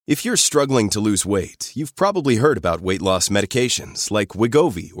If you're struggling to lose weight, you've probably heard about weight loss medications like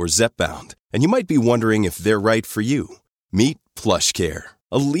Wegovy or Zepbound, and you might be wondering if they're right for you. Meet PlushCare,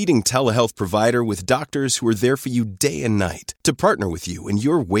 a leading telehealth provider with doctors who are there for you day and night to partner with you in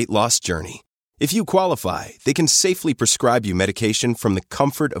your weight loss journey. If you qualify, they can safely prescribe you medication from the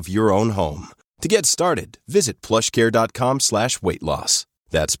comfort of your own home. To get started, visit plushcare.com/weight-loss.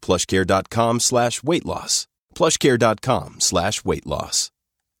 That's plushcare.com/weight-loss. plushcare.com/weight-loss.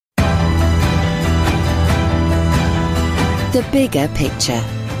 The bigger picture.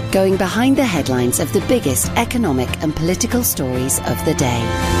 Going behind the headlines of the biggest economic and political stories of the day.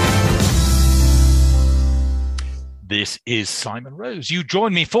 This is Simon Rose. You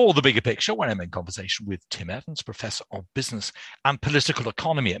join me for The Bigger Picture when I'm in conversation with Tim Evans, Professor of Business and Political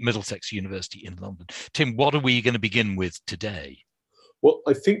Economy at Middlesex University in London. Tim, what are we going to begin with today? Well,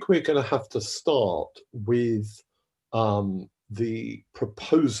 I think we're going to have to start with the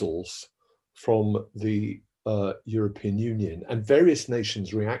proposals from the European Union and various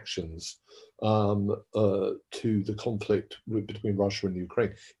nations' reactions to the conflict between Russia and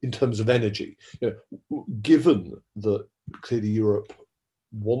Ukraine in terms of energy. Given that clearly Europe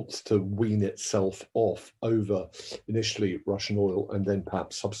wants to wean itself off over initially Russian oil and then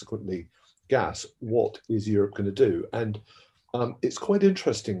perhaps subsequently gas, what is Europe going to do? And it's quite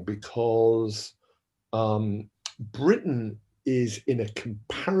interesting because Britain is in a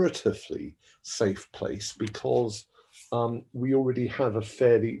comparatively safe place because we already have a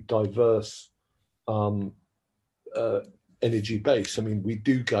fairly diverse energy base. I mean, we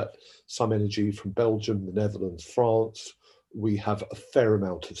do get some energy from Belgium, the Netherlands, France. We have a fair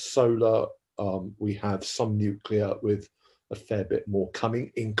amount of solar. We have some nuclear with a fair bit more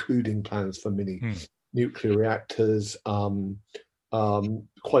coming, including plans for mini nuclear reactors. Quite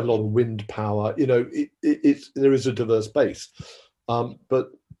a lot of wind power. There is a diverse base.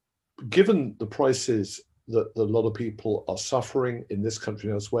 But given the prices that a lot of people are suffering in this country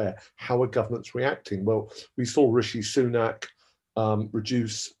and elsewhere, how are governments reacting? Well, we saw Rishi Sunak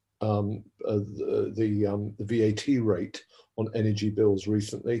reduce the VAT rate on energy bills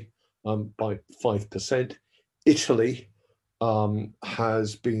recently by 5%. Italy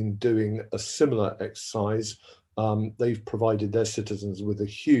has been doing a similar exercise. They've provided their citizens with a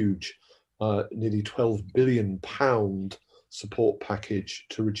huge, nearly £12 billion support package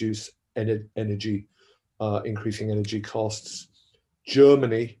to reduce increasing energy costs.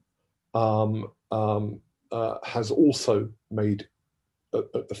 Germany has also made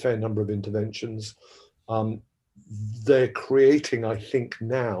a fair number of interventions. They're creating, I think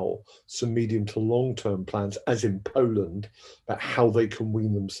now, some medium to long-term plans, as in Poland, about how they can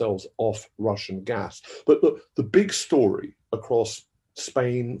wean themselves off Russian gas. But look, the big story across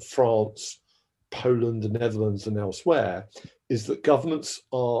Spain, France, Poland, the Netherlands, and elsewhere is that governments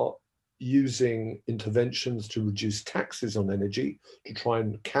are using interventions to reduce taxes on energy, to try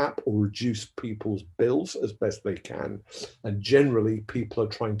and cap or reduce people's bills as best they can. And generally, people are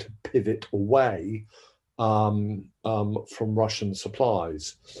trying to pivot away from Russian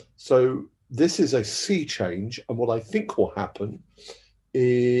supplies. So this is a sea change. And what I think will happen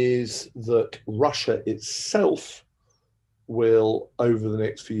is that Russia itself will, over the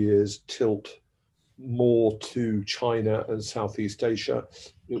next few years, tilt more to China and Southeast Asia.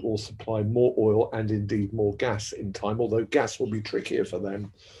 It will supply more oil and indeed more gas in time, although gas will be trickier for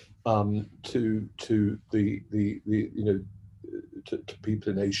them to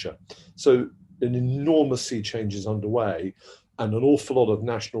people in Asia. So an enormous sea change is underway, and an awful lot of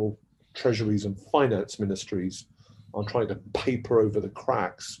national treasuries and finance ministries are trying to paper over the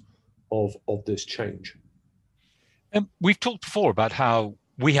cracks of this change. We've talked before about how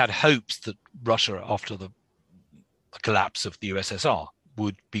we had hopes that Russia, after the collapse of the USSR,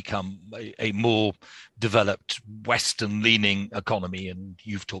 would become a more developed Western-leaning economy, and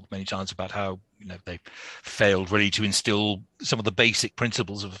you've talked many times about how they failed really to instill some of the basic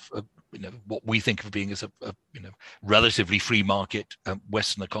principles of what we think of being as a relatively free market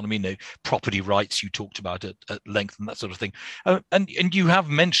Western economy. Property rights you talked about at length and that sort of thing, and you have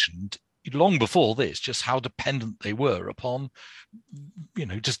mentioned long before this just how dependent they were upon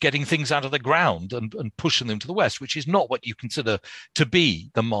just getting things out of the ground and pushing them to the West, which is not what you consider to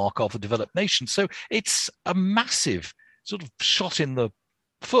be the mark of a developed nation. So it's a massive sort of shot in the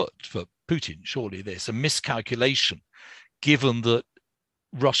foot for Putin, surely this, a miscalculation, given that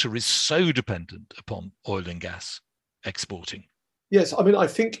Russia is so dependent upon oil and gas exporting. Yes, I mean, I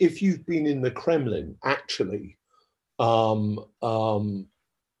think if you've been in the Kremlin, actually,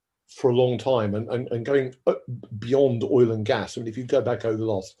 for a long time and going beyond oil and gas. I mean, if you go back over the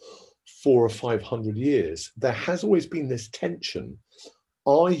last 400 or 500 years, there has always been this tension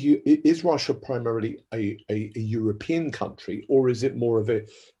is Russia primarily a European country, or is it more of a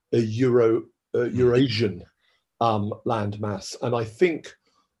Eurasian landmass? And I think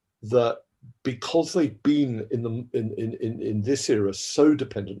that because they've been in this era so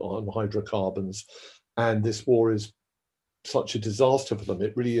dependent on hydrocarbons, and this war is such a disaster for them,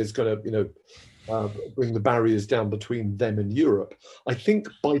 it really is going to bring the barriers down between them and Europe. I think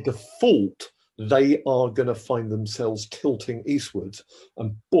by default they are going to find themselves tilting eastwards,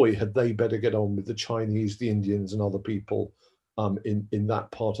 and boy, had they better get on with the Chinese, the Indians, and other people in that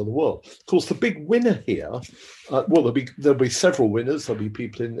part of the world. Of course, the big winner here, there'll be several winners. There'll be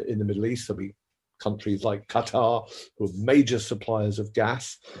people in the Middle East. There'll be countries like Qatar, who are major suppliers of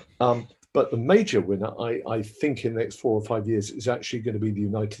gas. But the major winner, I think, in the next 4 or 5 years is actually going to be the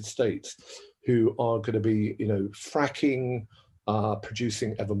United States, who are going to be, fracking,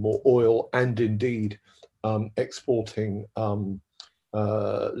 producing ever more oil, and indeed exporting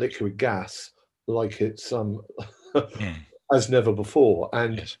liquid gas like it's as never before.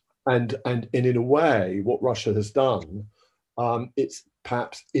 And Yes. and in a way, what Russia has done, it's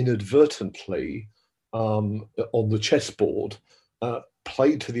perhaps inadvertently on the chessboard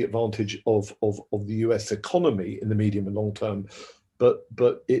played to the advantage of the US economy in the medium and long term.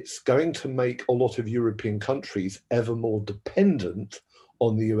 But it's going to make a lot of European countries ever more dependent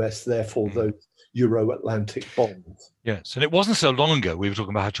on the US, therefore those Euro-Atlantic bonds. Yes, and it wasn't so long ago we were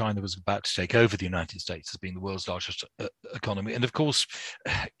talking about how China was about to take over the United States as being the world's largest economy. And of course,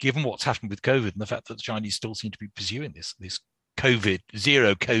 given what's happened with COVID and the fact that the Chinese still seem to be pursuing this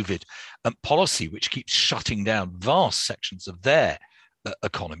zero COVID policy, which keeps shutting down vast sections of their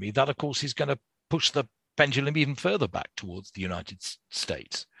economy, that of course is going to push the pendulum even further back towards the United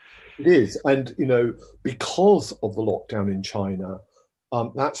States. It is, and because of the lockdown in China,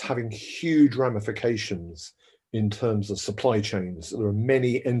 that's having huge ramifications in terms of supply chains. There are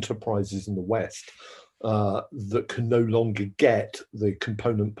many enterprises in the West that can no longer get the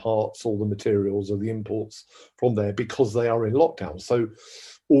component parts or the materials or the imports from there because they are in lockdown. So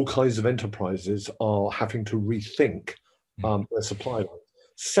all kinds of enterprises are having to rethink their supply line.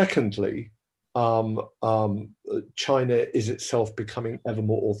 Secondly, China is itself becoming ever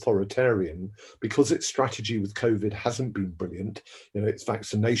more authoritarian because its strategy with COVID hasn't been brilliant. Its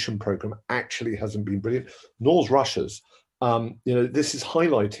vaccination program actually hasn't been brilliant, nor's Russia's. This is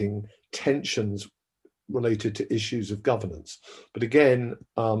highlighting tensions related to issues of governance. But again,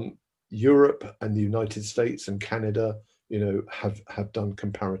 Europe and the United States and Canada, have done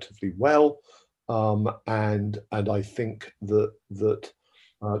comparatively well, and I think that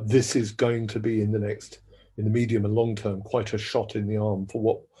this is going to be in the medium and long term, quite a shot in the arm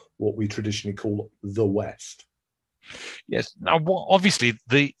for what we traditionally call the West. Yes. Now, obviously,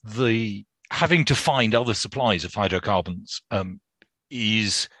 the having to find other supplies of hydrocarbons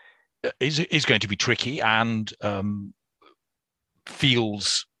is going to be tricky, and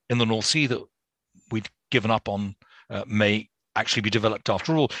fields in the North Sea that we'd given up on may actually be developed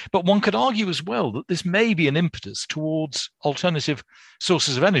after all. But one could argue as well that this may be an impetus towards alternative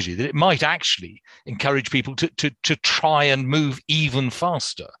sources of energy, that it might actually encourage people to try and move even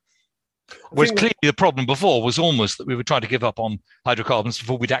faster. Whereas clearly the problem before was almost that we were trying to give up on hydrocarbons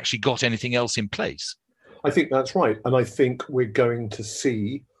before we'd actually got anything else in place. I think that's right. And I think we're going to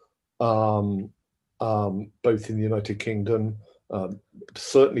see both in the United Kingdom,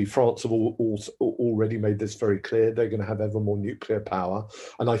 certainly France have already made this very clear. They're going to have ever more nuclear power.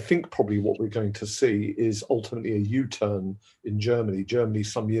 And I think probably what we're going to see is ultimately a U-turn in Germany. Germany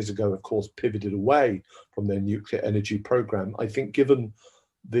some years ago, of course, pivoted away from their nuclear energy program. I think given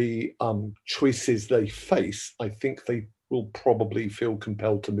the choices they face, I think they will probably feel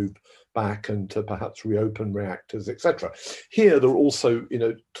compelled to move back and to perhaps reopen reactors, etc. Here, there are also,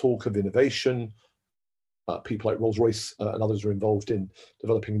 talk of innovation. People like Rolls-Royce and others are involved in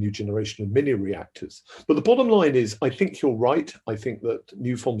developing a new generation of mini reactors. But the bottom line is, I think you're right. I think that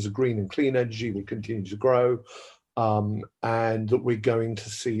new forms of green and clean energy will continue to grow, and that we're going to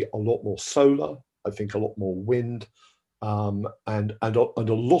see a lot more solar, I think a lot more wind, and a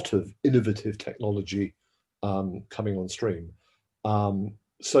lot of innovative technology coming on stream.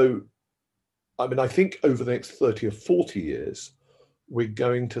 So, I think over the next 30 or 40 years, we're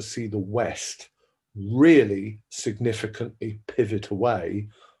going to see the West really significantly pivot away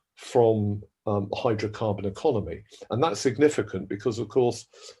from the hydrocarbon economy. And that's significant because, of course,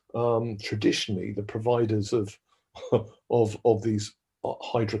 traditionally, the providers of these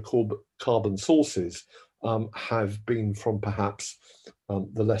hydrocarbon sources have been from perhaps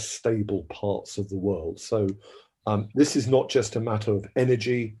the less stable parts of the world. So this is not just a matter of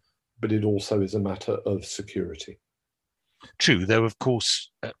energy, but it also is a matter of security. True, though, of course,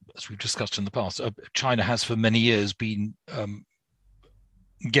 as we've discussed in the past, China has for many years been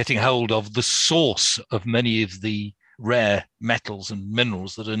getting hold of the source of many of the rare metals and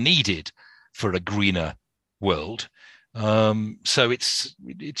minerals that are needed for a greener world. So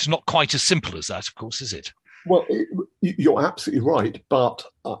it's not quite as simple as that, of course, is it? Well, you're absolutely right. But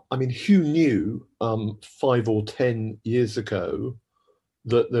I mean, who knew 5 or 10 years ago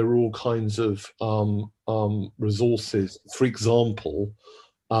that there were all kinds of resources, for example,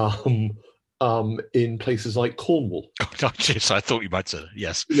 in places like Cornwall? Oh, yes, I thought you might say that.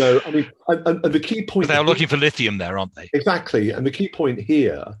 Yes. You know, I mean, and the key point. But they are looking for lithium there, aren't they? Exactly. And the key point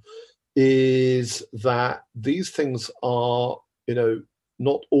here is that these things are, you know,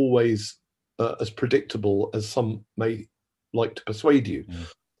 not always as predictable as some may like to persuade you.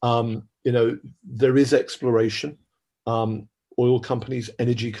 You know, there is exploration. Oil companies,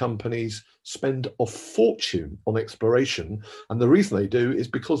 energy companies spend a fortune on exploration, and the reason they do is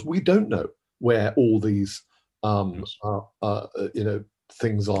because we don't know where all these, you know,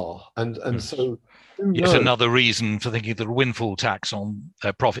 things are, and so. Yet another reason for thinking that a windfall tax on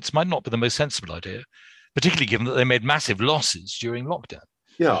profits might not be the most sensible idea, particularly given that they made massive losses during lockdown.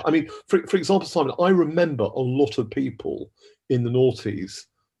 Yeah, I mean, for example, Simon, I remember a lot of people in the noughties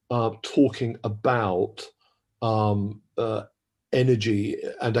talking about energy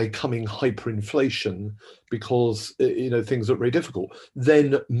and a coming hyperinflation because, you know, things are very difficult.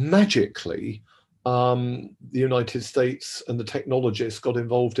 Then magically, the United States and the technologists got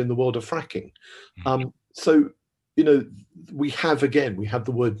involved in the world of fracking. So, you know, we have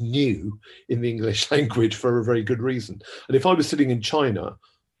the word new in the English language for a very good reason. And if I was sitting in China,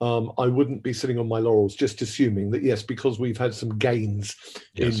 I wouldn't be sitting on my laurels just assuming that, yes, because we've had some gains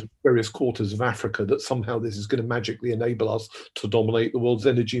in various quarters of Africa, that somehow this is going to magically enable us to dominate the world's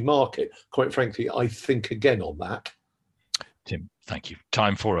energy market. Quite frankly, I think again on that. Tim, thank you.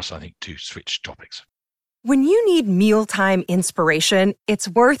 Time for us, I think, to switch topics. When you need mealtime inspiration, it's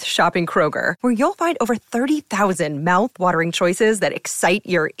worth shopping Kroger, where you'll find over 30,000 mouth-watering choices that excite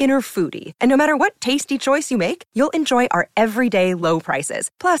your inner foodie. And no matter what tasty choice you make, you'll enjoy our everyday low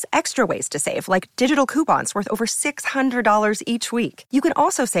prices, plus extra ways to save, like digital coupons worth over $600 each week. You can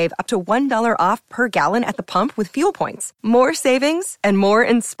also save up to $1 off per gallon at the pump with fuel points. More savings and more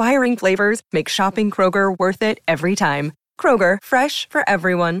inspiring flavors make shopping Kroger worth it every time. Kroger, fresh for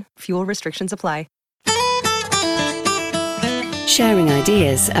everyone. Fuel restrictions apply. Sharing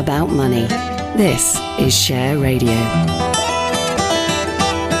ideas about money. This is Share Radio.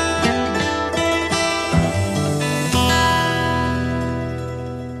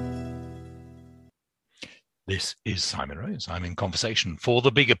 This is Simon Rose. I'm in conversation for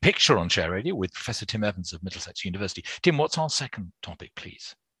The Bigger Picture on Share Radio with Professor Tim Evans of Middlesex University. Tim, what's our second topic,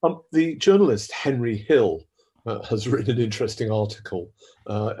 please? The journalist Henry Hill has written an interesting article.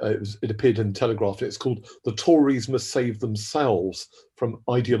 It appeared in the Telegraph. It's called "The Tories Must Save Themselves from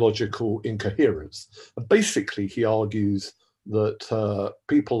Ideological Incoherence." And basically, he argues that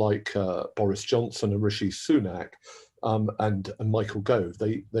people like Boris Johnson and Rishi Sunak and Michael Gove,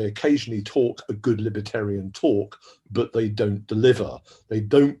 they occasionally talk a good libertarian talk, but they don't deliver. They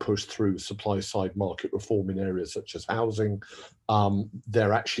don't push through supply-side market reform in areas such as housing.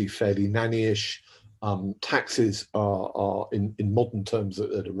 They're actually fairly nanny-ish. Taxes are in modern terms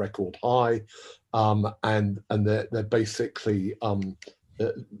at a record high, and they're basically.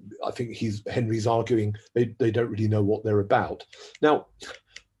 I think Henry's arguing they don't really know what they're about. Now,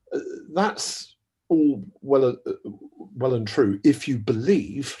 that's all well and true if you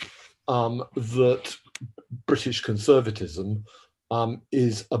believe that British conservatism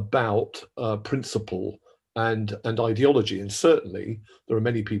is about principle and ideology, and certainly there are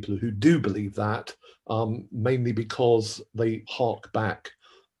many people who do believe that, mainly because they hark back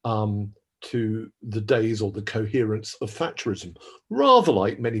to the days or the coherence of Thatcherism, rather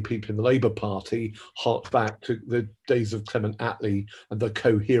like many people in the Labour Party hark back to the days of Clement Attlee and the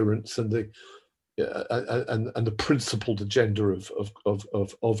coherence and the principled agenda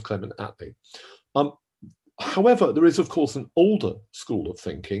of Clement Attlee. However, there is, of course, an older school of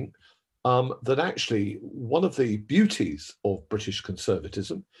thinking that actually one of the beauties of British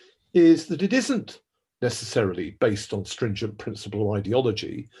conservatism is that it isn't necessarily based on stringent principle or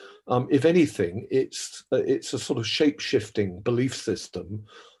ideology. If anything, it's a sort of shape-shifting belief system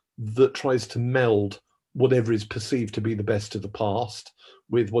that tries to meld whatever is perceived to be the best of the past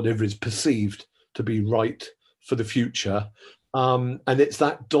with whatever is perceived to be right for the future. And it's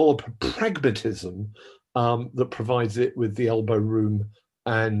that dollop of pragmatism that provides it with the elbow room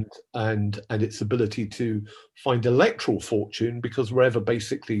and its ability to find electoral fortune, because wherever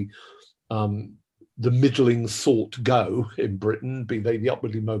basically the middling sort go in Britain, be they the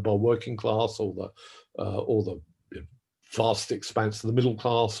upwardly mobile working class or the vast expanse of the middle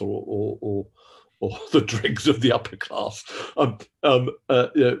class or the dregs of the upper class,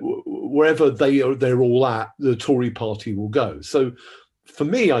 wherever they're all at, the Tory party will go. So for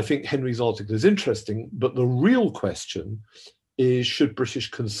me, I think Henry's article is interesting, but the real question is, should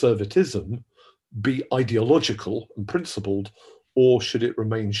British conservatism be ideological and principled, or should it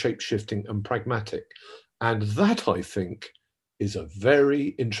remain shape-shifting and pragmatic? And that, I think, is a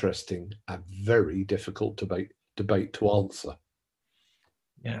very interesting and very difficult debate to answer.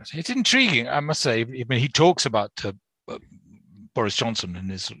 Yes, it's intriguing, I must say. I mean, he talks about Boris Johnson and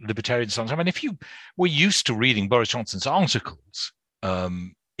his libertarian stance. I mean, if you were used to reading Boris Johnson's articles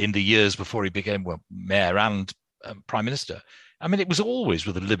in the years before he became mayor and prime minister, I mean, it was always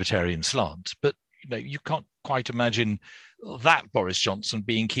with a libertarian slant. But you can't quite imagine that Boris Johnson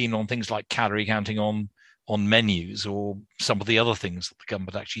being keen on things like calorie counting on menus or some of the other things that the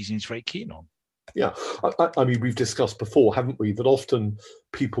government actually seems very keen on. Yeah, I mean, we've discussed before, haven't we, that often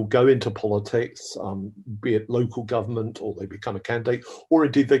people go into politics, be it local government, or they become a candidate, or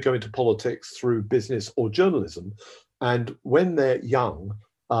indeed they go into politics through business or journalism. And when they're young,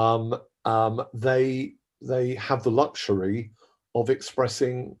 they have the luxury of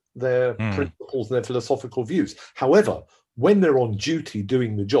expressing their principles and their philosophical views. However, when they're on duty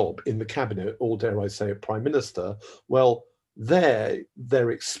doing the job in the cabinet, or dare I say, a prime minister, well, their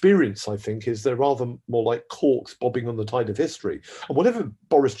experience, I think, is they're rather more like corks bobbing on the tide of history. And whatever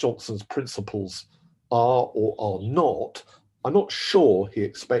Boris Johnson's principles are or are not, I'm not sure he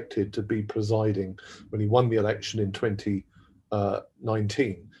expected to be presiding when he won the election in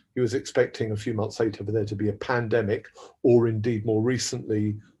 2019. He was expecting a few months later for there to be a pandemic, or indeed more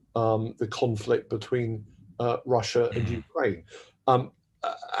recently, the conflict between Russia and Ukraine.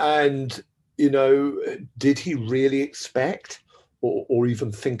 And did he really expect or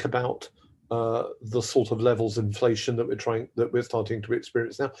even think about the sort of levels of inflation that we're starting to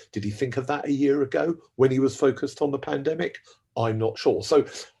experience now? Did he think of that a year ago when he was focused on the pandemic? I'm not sure. So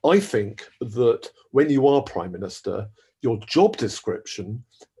I think that when you are prime minister, your job description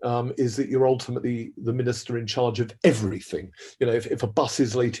is that you're ultimately the minister in charge of everything. If a bus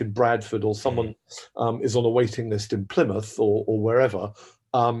is late in Bradford, or someone is on a waiting list in Plymouth or wherever,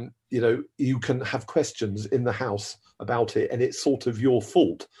 you can have questions in the House about it, and it's sort of your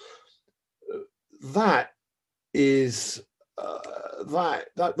fault. That is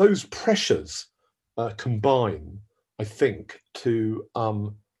that those pressures combine, I think, to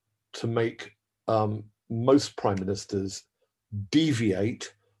make most prime ministers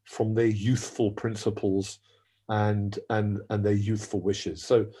deviate from their youthful principles and their youthful wishes.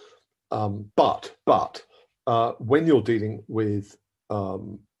 So, but when you're dealing with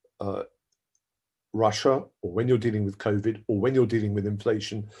Russia, or when you're dealing with COVID, or when you're dealing with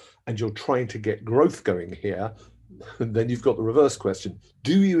inflation, and you're trying to get growth going here, and then you've got the reverse question.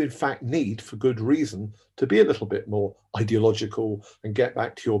 Do you in fact need, for good reason, to be a little bit more ideological and get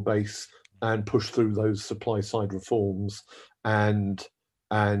back to your base and push through those supply side reforms and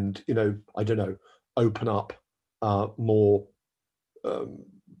I don't know, open up more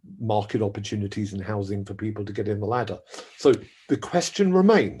market opportunities in housing for people to get in the ladder? So the question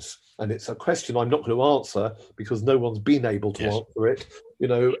remains, and it's a question I'm not going to answer because no one's been able to answer it.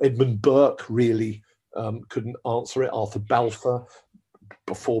 Edmund Burke really couldn't answer it. Arthur Balfour,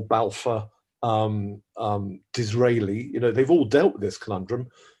 before Balfour, Disraeli, they've all dealt with this conundrum.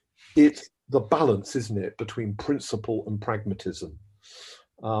 It's the balance, isn't it, between principle and pragmatism.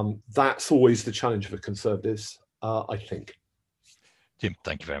 That's always the challenge for conservatives, I think. Tim,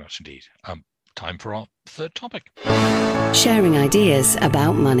 thank you very much indeed. Time for our third topic. Sharing ideas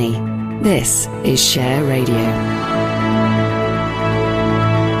about money. This is Share Radio.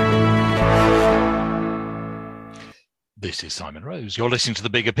 This is Simon Rose. You're listening to The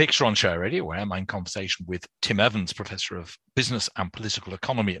Bigger Picture on Share Radio, where I'm in conversation with Tim Evans, Professor of Business and Political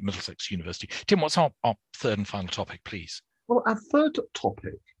Economy at Middlesex University. Tim, what's our third and final topic, please? Well, our third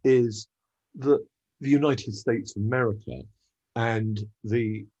topic is that the United States of America and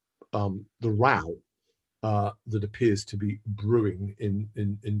the row that appears to be brewing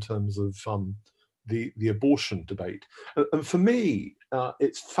in terms of the abortion debate. And for me,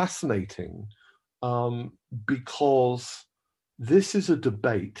 it's fascinating because this is a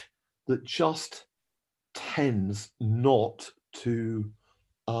debate that just tends not to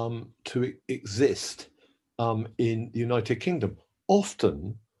exist in the United Kingdom.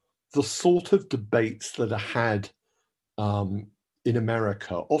 Often, the sort of debates that are had in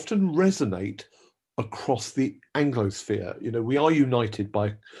America often resonate across the Anglosphere. You know, we are united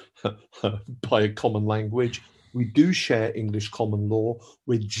by by a common language. We do share English common law.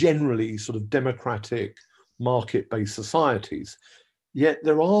 We're generally sort of democratic, market-based societies. Yet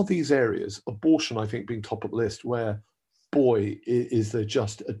there are these areas, abortion, I think, being top of the list, where, boy, is there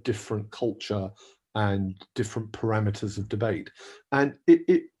just a different culture and different parameters of debate. And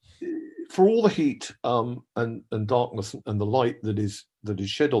it for all the heat and darkness and the light that is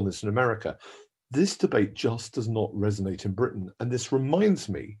shed on this in America, this debate just does not resonate in Britain. And this reminds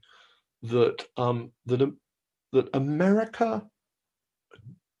me that that America,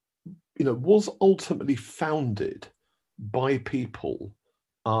 you know, was ultimately founded by people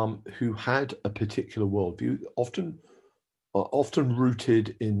who had a particular worldview, often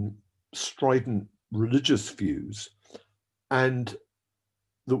rooted in strident religious views, and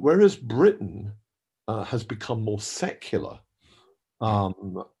that whereas Britain has become more secular, that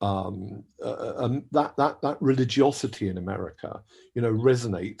religiosity in America, you know,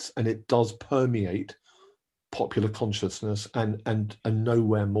 resonates, and it does permeate popular consciousness, and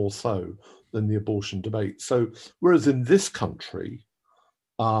nowhere more so than the abortion debate. So whereas in this country,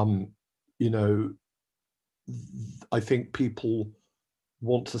 you know, I think people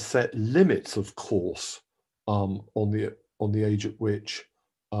want to set limits, of course, on the age at which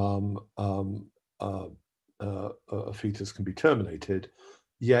a fetus can be terminated.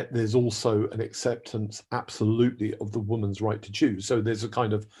 Yet there's also an acceptance, absolutely, of the woman's right to choose. So there's a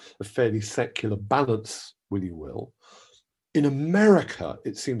kind of a fairly secular balance, will you will. In America,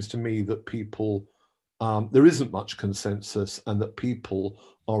 it seems to me that people, there isn't much consensus, and that people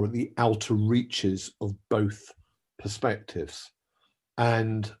are at the outer reaches of both perspectives.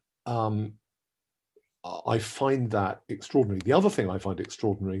 And I find that extraordinary. The other thing I find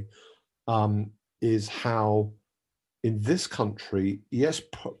extraordinary is how in this country, yes,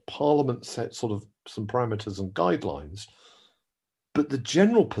 Parliament sets sort of some parameters and guidelines, but the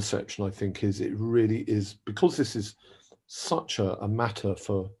general perception, I think, is it really is, because this is such a matter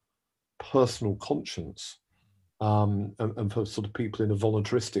for personal conscience, and for sort of people in a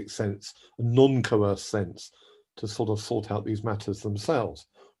voluntaristic sense, a non-coerced sense, to sort of sort out these matters themselves.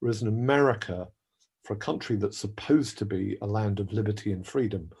 Whereas in America, for a country that's supposed to be a land of liberty and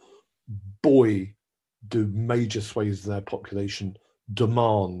freedom, boy, do major swathes of their population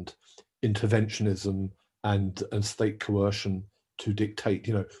demand interventionism and state coercion to dictate,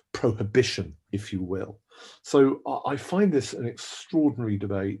 you know, prohibition, if you will. So I find this an extraordinary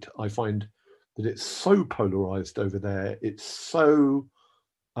debate. I find that it's so polarized over there. It's so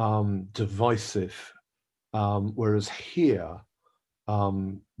divisive. Whereas here,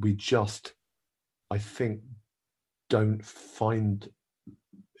 we just, I think, don't find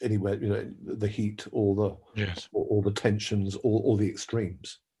anywhere, you know, the heat or the tensions or the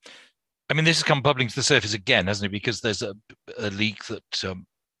extremes. I mean, this has come bubbling to the surface again, hasn't it? Because there's a leak that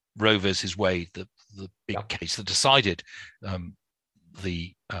Roe versus Wade, the big case that decided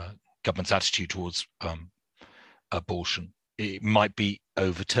the government's attitude towards abortion, it might be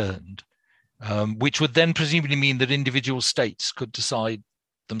overturned, which would then presumably mean that individual states could decide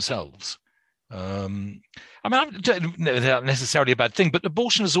themselves. I mean, I don't know that's necessarily a bad thing, but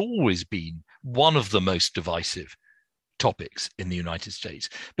abortion has always been one of the most divisive topics in the United States.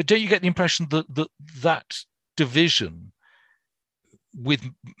 But don't you get the impression that that division, with,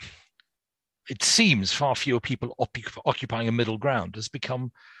 it seems, far fewer people occupying a middle ground, has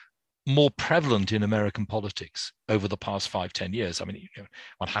become more prevalent in American politics over the past 5-10 years? I mean, you know,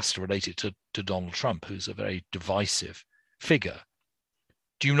 one has to relate it to Donald Trump, who's a very divisive figure.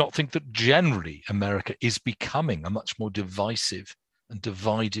 Do you not think that generally America is becoming a much more divisive and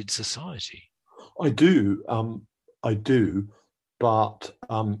divided society? I do, but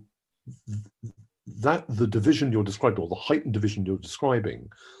that the division you're describing, or the heightened division you're describing,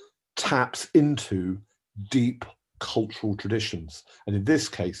 taps into deep cultural traditions, and in this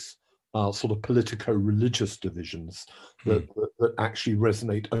case, sort of politico-religious divisions that actually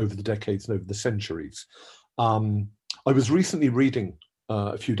resonate over the decades and over the centuries. I was recently reading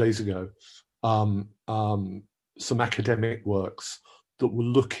a few days ago some academic works that were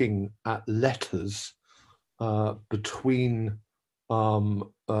looking at letters between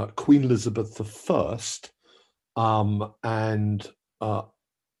Queen Elizabeth I and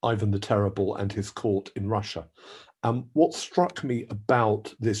Ivan the Terrible and his court in Russia. What struck me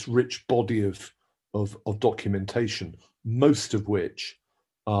about this rich body of documentation, most of which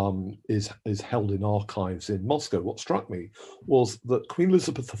is held in archives in Moscow, what struck me was that Queen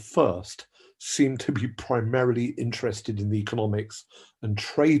Elizabeth I seemed to be primarily interested in the economics and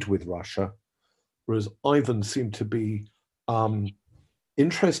trade with Russia, whereas Ivan seemed to be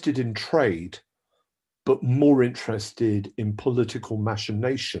interested in trade, but more interested in political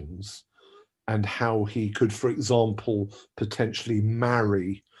machinations and how he could, for example, potentially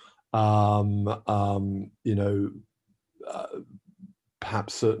marry,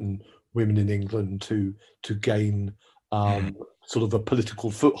 perhaps certain women in England to gain sort of a political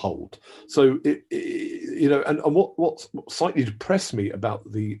foothold. So and what slightly depressed me about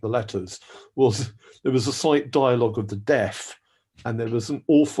the letters was there was a slight dialogue of the deaf, and there was an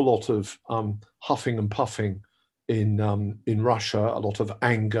awful lot of huffing and puffing in Russia, a lot of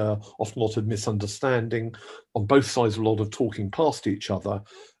anger, often a lot of misunderstanding on both sides, a lot of talking past each other,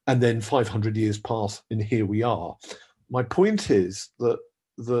 and then 500 years pass, and here we are. My point is that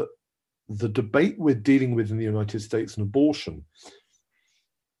the debate we're dealing with in the United States on abortion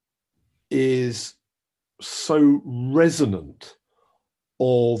is so resonant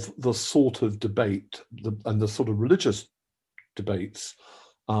of the sort of debate and the sort of religious debates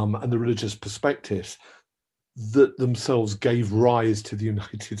and the religious perspectives that themselves gave rise to the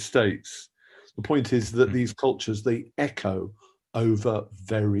United States. The point is that these cultures, they echo over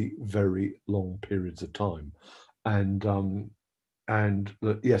very, very long periods of time. And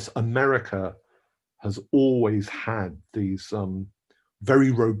yes, America has always had these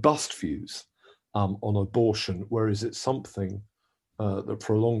very robust views on abortion, whereas it's something that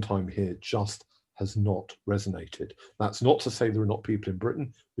for a long time here just has not resonated. That's not to say there are not people in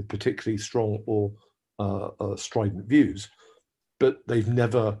Britain with particularly strong or strident views, but they've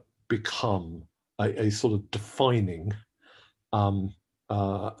never become a sort of defining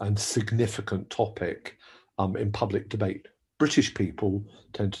and significant topic in public debate. British people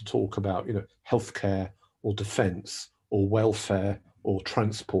tend to talk about, healthcare or defence or welfare or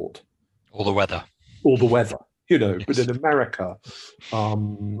transport. Or the weather. Yes. But in America,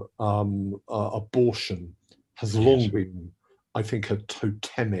 abortion has long been, I think, a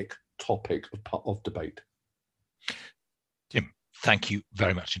totemic topic of debate. Tim, thank you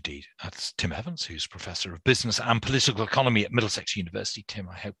very much indeed. That's Tim Evans, who's Professor of Business and Political Economy at Middlesex University. Tim,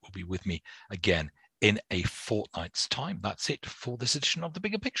 I hope will be with me again in a fortnight's time. That's it for this edition of The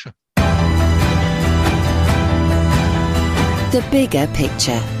Bigger Picture. The Bigger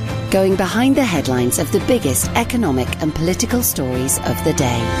Picture, going behind the headlines of the biggest economic and political stories of the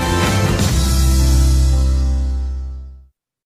day.